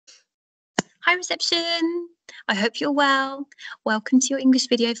Hi reception, I hope you're well. Welcome to your English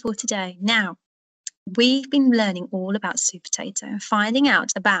video for today. Now, we've been learning all about Sweet Potato and finding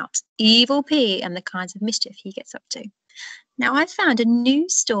out about Evil P and the kinds of mischief he gets up to. Now, I've found a new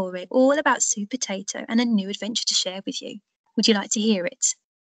story all about Sweet Potato and a new adventure to share with you. Would you like to hear it?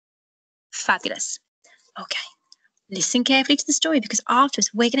 Fabulous. Okay, listen carefully to the story because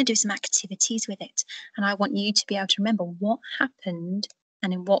afterwards we're going to do some activities with it and I want you to be able to remember what happened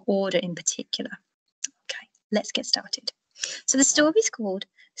and in what order in particular. Okay, let's get started. So the story is called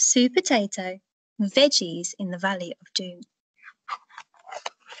Sweet Potato, Veggies in the Valley of Doom.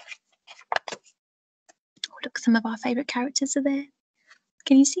 Oh, look, some of our favourite characters are there.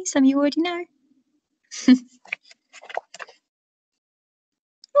 Can you see some you already know?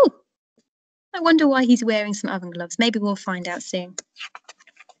 Oh, I wonder why he's wearing some oven gloves. Maybe we'll find out soon.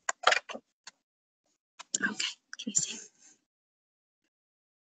 Okay, can you see?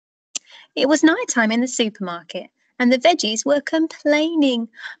 It was night time in the supermarket and the veggies were complaining.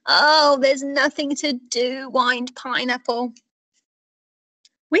 Oh, there's nothing to do, whined Pineapple.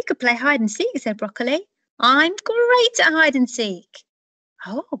 We could play hide and seek, said Broccoli. I'm great at hide and seek.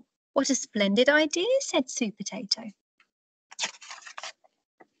 Oh, what a splendid idea, said Sweet Potato.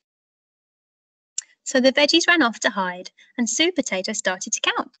 So the veggies ran off to hide and Sweet Potato started to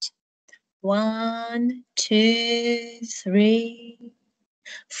count. 1, 2, 3,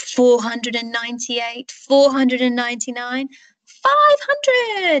 498, 499,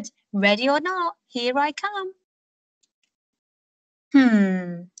 500. Ready or not, here I come.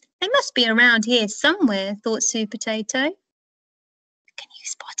 They must be around here somewhere, thought Sweet Potato. Can you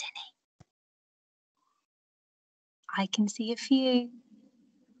spot any? I can see a few.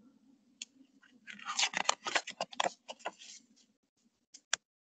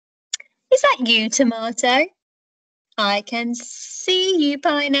 Is that you, Tomato? I can see you,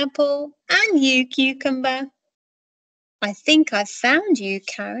 Pineapple, and you, Cucumber. I think I've found you,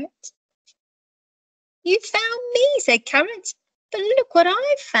 Carrot. You found me, said Carrot, but look what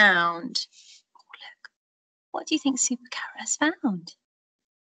I've found. Oh, look. What do you think Super Carrot has found?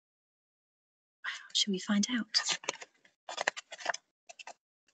 Shall we find out?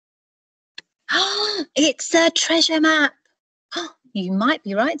 Oh, it's a treasure map. Oh, you might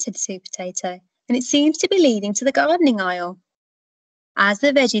be right, said Sweet Potato, and it seems to be leading to the gardening aisle. As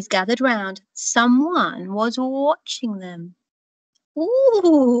the veggies gathered round, someone was watching them.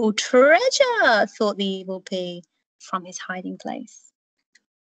 Ooh, treasure, thought the evil P from his hiding place.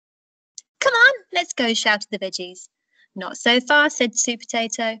 Come on, let's go, shouted the veggies. Not so fast, said Sweet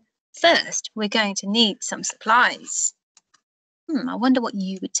Potato. First, we're going to need some supplies. I wonder what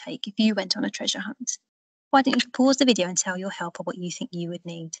you would take if you went on a treasure hunt. Why don't you pause the video and tell your helper what you think you would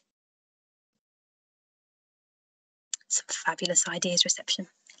need? Some fabulous ideas, reception.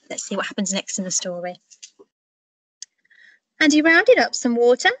 Let's see what happens next in the story. And he rounded up some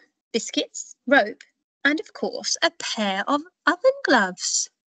water, biscuits, rope, and of course a pair of oven gloves.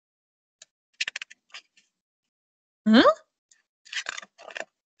 Huh?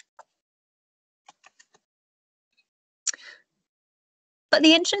 But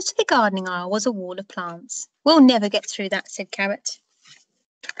the entrance to the gardening aisle was a wall of plants. We'll never get through that, said Carrot.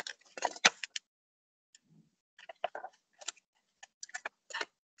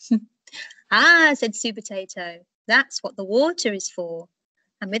 Ah, said Sweet Potato, that's what the water is for.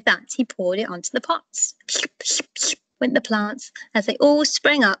 And with that, he poured it onto the pots. Went the plants as they all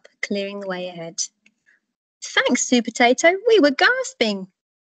sprang up, clearing the way ahead. Thanks, Sweet Potato, we were gasping.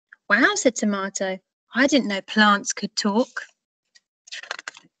 Wow, said Tomato, I didn't know plants could talk.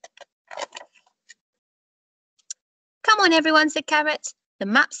 Come on, everyone, said Carrot. The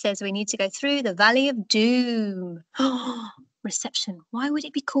map says we need to go through the Valley of Doom. Oh, reception, why would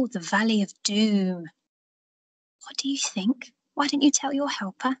it be called the Valley of Doom? What do you think? Why don't you tell your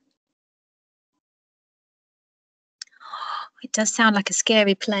helper? It does sound like a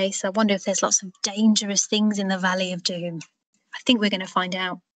scary place. I wonder if there's lots of dangerous things in the Valley of Doom. I think we're going to find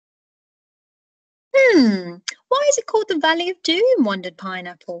out. Why is it called the Valley of Doom? Wondered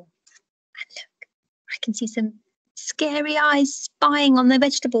Pineapple. And look, I can see some scary eyes spying on the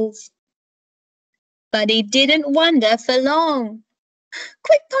vegetables. But he didn't wonder for long.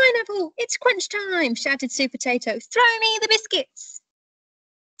 Quick, Pineapple, it's crunch time, shouted Sweet Potato. Throw me the biscuits.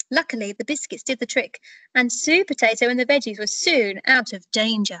 Luckily, the biscuits did the trick, and Sweet Potato and the veggies were soon out of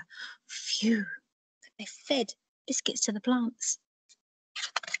danger. Phew, they fed biscuits to the plants.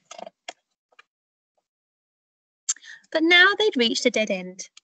 But now they'd reached a dead end.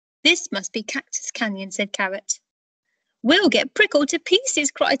 This must be Cactus Canyon, said Carrot. We'll get prickled to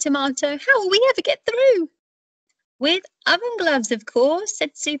pieces, cried Tomato. How will we ever get through? With oven gloves, of course,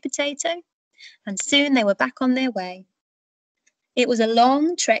 said Sweet Potato. and soon they were back on their way. It was a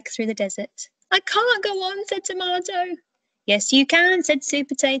long trek through the desert. I can't go on, said Tomato. Yes, you can, said Sweet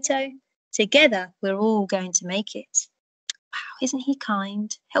Potato. Together, we're all going to make it. Wow, isn't he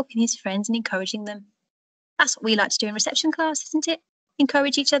kind, helping his friends and encouraging them? That's what we like to do in reception class, isn't it?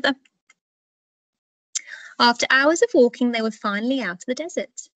 Encourage each other. After hours of walking, they were finally out of the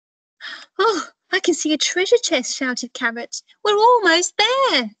desert. Oh, I can see a treasure chest, shouted Carrot. We're almost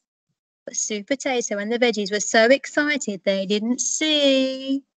there. But Sweet Potato and the veggies were so excited they didn't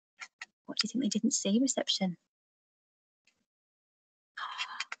see. What do you think they didn't see, reception?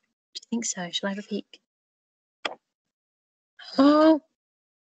 Do you think so? Shall I have a peek? Oh,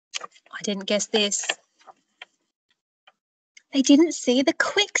 I didn't guess this. They didn't see the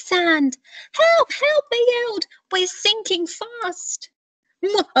quicksand. Help, help, they yelled. We're sinking fast.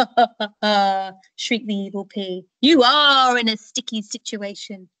 Shrieked the evil pea. You are in a sticky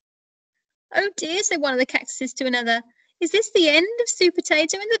situation. Oh dear, said one of the cactuses to another. Is this the end of Sweet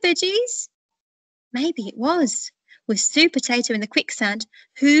Potato and the veggies? Maybe it was. With Sweet Potato in the quicksand,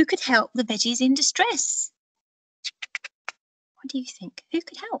 who could help the veggies in distress? What do you think? Who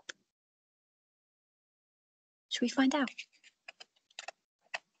could help? Shall we find out?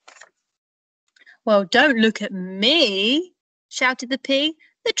 Well, don't look at me, shouted the pea.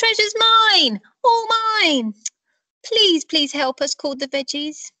 The treasure's mine, all mine. Please, please help us, called the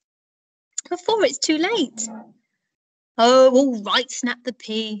veggies, before it's too late. Oh, all right, snapped the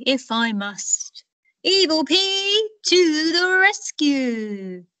pea, if I must. Evil pea to the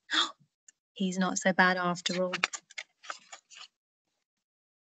rescue. He's not so bad after all.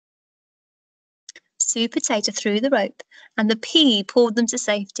 Sweet Potato threw the rope and the pea pulled them to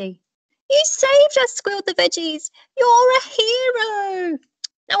safety. You saved us, squealed the veggies. You're a hero.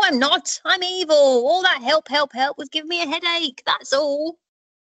 No, I'm not. I'm evil. All that help was giving me a headache. That's all.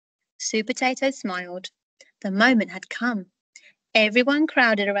 Sweet Potato smiled. The moment had come. Everyone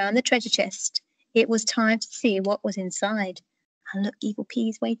crowded around the treasure chest. It was time to see what was inside. And look, evil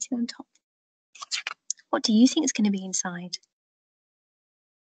pea's waiting on top. What do you think is going to be inside?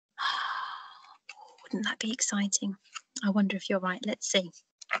 Wouldn't that be exciting? I wonder if you're right. Let's see.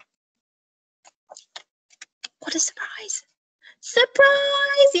 What a surprise!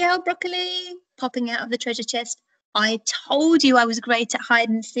 Surprise! Yelled Broccoli, popping out of the treasure chest. I told you I was great at hide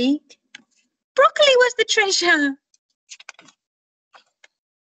and seek. Broccoli was the treasure.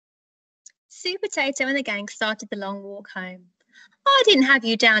 Sweet Potato and the gang started the long walk home. I didn't have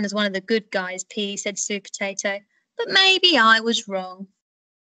you down as one of the good guys, Pea, said Sweet Potato, but maybe I was wrong.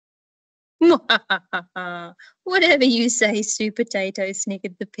 Whatever you say, Sweet Potato,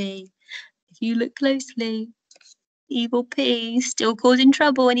 sniggered the pea. If you look closely, evil pea still causing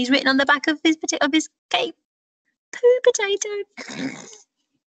trouble, and he's written on the back of his cape, Poo Potato.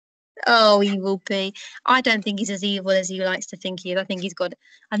 Oh, evil pea. I don't think he's as evil as he likes to think he is. I think he's got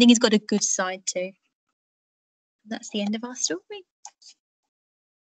a good side too. That's the end of our story.